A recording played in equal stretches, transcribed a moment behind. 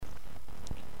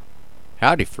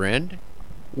Howdy, friend.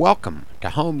 Welcome to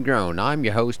Homegrown. I'm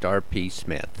your host, R.P.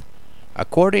 Smith.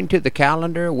 According to the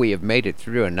calendar, we have made it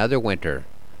through another winter.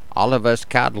 All of us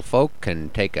cattle folk can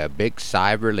take a big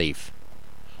sigh of relief.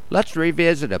 Let's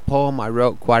revisit a poem I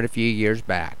wrote quite a few years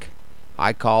back.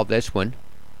 I call this one,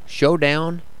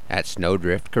 Showdown at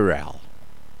Snowdrift Corral.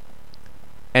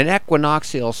 An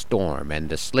equinoxial storm, and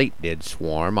the sleet did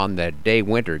swarm on the day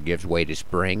winter gives way to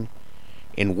spring.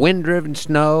 In wind-driven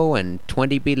snow and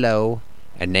 20 below,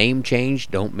 a name change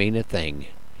don't mean a thing.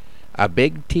 A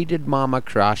big-teated mama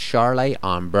crossed Charlet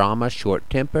on Brahma,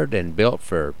 short-tempered and built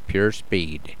for pure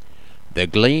speed. The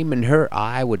gleam in her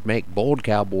eye would make bold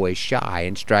cowboys shy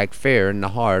and strike fear in the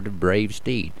heart of brave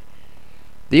steed.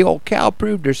 The old cow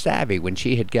proved her savvy when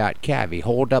she had got Cavvy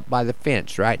holed up by the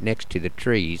fence right next to the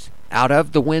trees. Out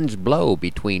of the wind's blow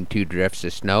between two drifts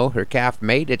of snow, her calf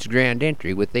made its grand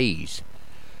entry with ease.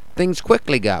 Things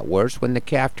quickly got worse when the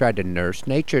calf tried to nurse.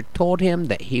 Nature told him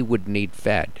that he would need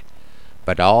fed.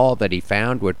 But all that he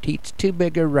found were teats too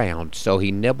big or round, so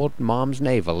he nibbled Mom's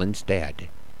navel instead.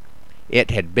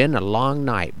 It had been a long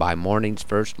night. By morning's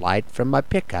first light from my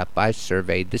pickup I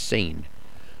surveyed the scene.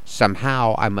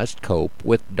 Somehow I must cope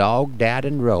with dog, dad,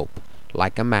 and rope,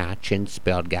 like a match and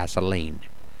spilled gasoline.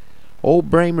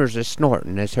 Old Bramer's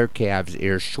a-snortin' as her calf's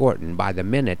ears shorten by the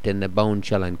minute in the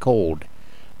bone-chillin' cold.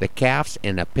 The calf's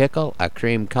in a pickle, a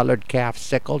cream-colored calf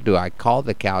sickle. Do I call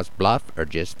the cow's bluff or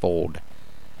just fold?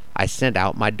 I sent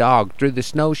out my dog. Through the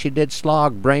snow she did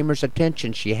slog. Bramer's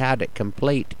attention she had it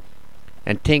complete.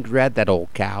 And Tink read that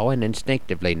old cow, and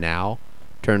instinctively now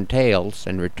turned tails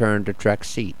and returned to truck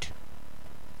seat.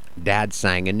 Dad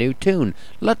sang a new tune.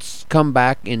 Let's come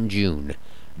back in June.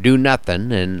 Do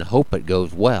nothin' and hope it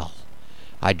goes well.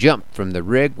 I jumped from the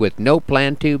rig with no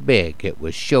plan too big. It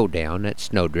was showdown at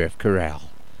Snowdrift Corral.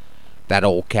 That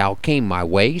old cow came my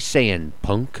way, saying,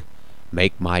 "Punk,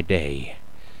 make my day,"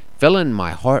 filling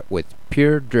my heart with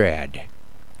pure dread.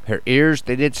 Her ears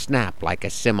they did snap like a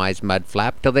semi's mud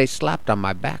flap till they slapped on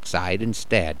my backside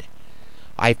instead.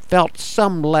 I felt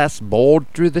some less bold.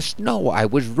 Through the snow I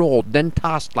was rolled, then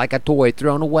tossed like a toy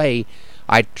thrown away.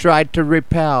 I tried to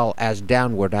repel as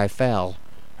downward I fell.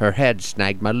 Her head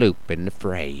snagged my loop in the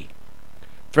fray.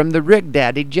 From the rig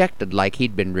Dad ejected like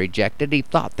he'd been rejected. He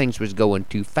thought things was going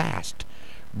too fast.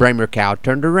 Bramer cow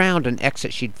turned around, an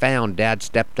exit she'd found. Dad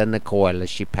stepped in the coil as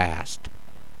she passed.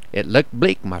 It looked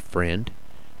bleak, my friend,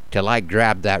 till I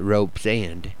grabbed that rope's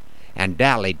end and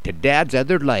dallied to Dad's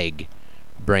other leg.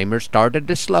 Bramer started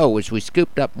to slow as we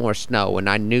scooped up more snow, and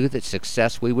I knew that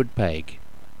success we would peg.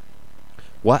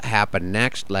 What happened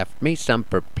next left me some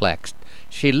perplexed.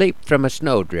 She leaped from a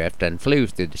snowdrift and flew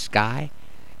through the sky,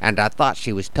 and I thought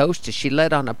she was toast as she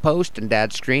lit on a post, and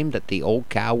Dad screamed that the old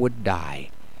cow would die.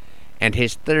 And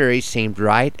his theory seemed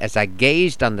right as I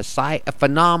gazed on the sight. A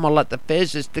phenomenal that the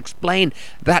physicist explained.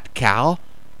 That cow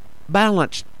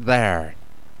balanced there,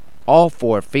 all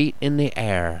 4 feet in the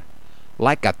air,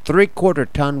 like a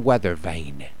 3/4-ton weather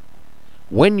vane.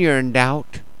 When you're in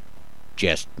doubt,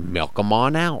 just milk 'em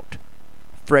on out.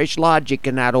 Fresh logic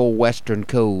in that old western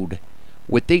code.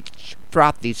 With each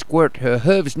frothy squirt, her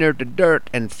hooves neared the dirt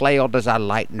and flailed as I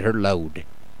lightened her load.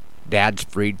 Dad's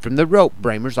freed from the rope.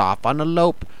 Bramer's off on a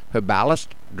lope. Her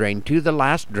ballast drained to the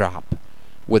last drop.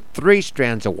 With 3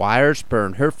 strands of wires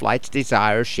spurring her flight's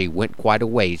desires, she went quite a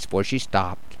ways 'fore she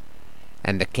stopped.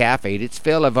 And the calf ate its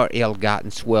fill of our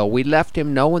ill-gotten swill. We left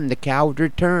him knowing the cow would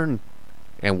return.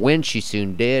 And when she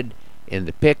soon did, in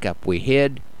the pickup we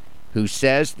hid. Who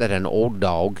says that an old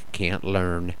dog can't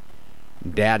learn?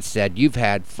 Dad said, "You've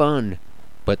had fun,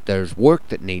 but there's work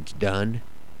that needs done."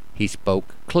 He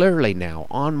spoke clearly now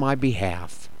on my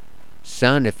behalf.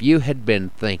 "Son, if you had been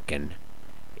thinkin',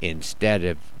 instead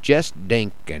of just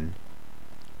dinkin',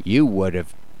 you would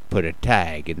have put a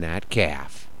tag in that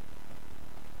calf."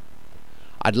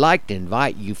 I'd like to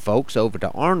invite you folks over to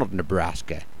Arnold,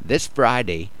 Nebraska, this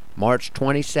Friday, March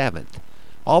 27th.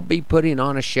 I'll be putting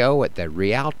on a show at the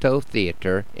Rialto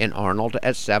Theater in Arnold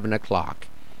at 7 o'clock.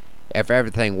 If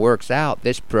everything works out,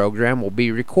 this program will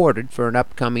be recorded for an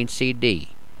upcoming CD.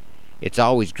 It's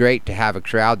always great to have a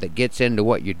crowd that gets into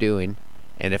what you're doing,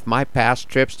 and if my past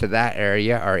trips to that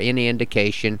area are any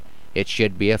indication, it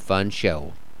should be a fun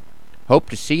show. Hope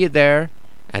to see you there,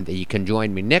 and that you can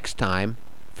join me next time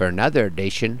for another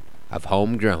edition of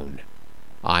Homegrown.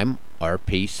 I'm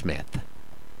R.P. Smith.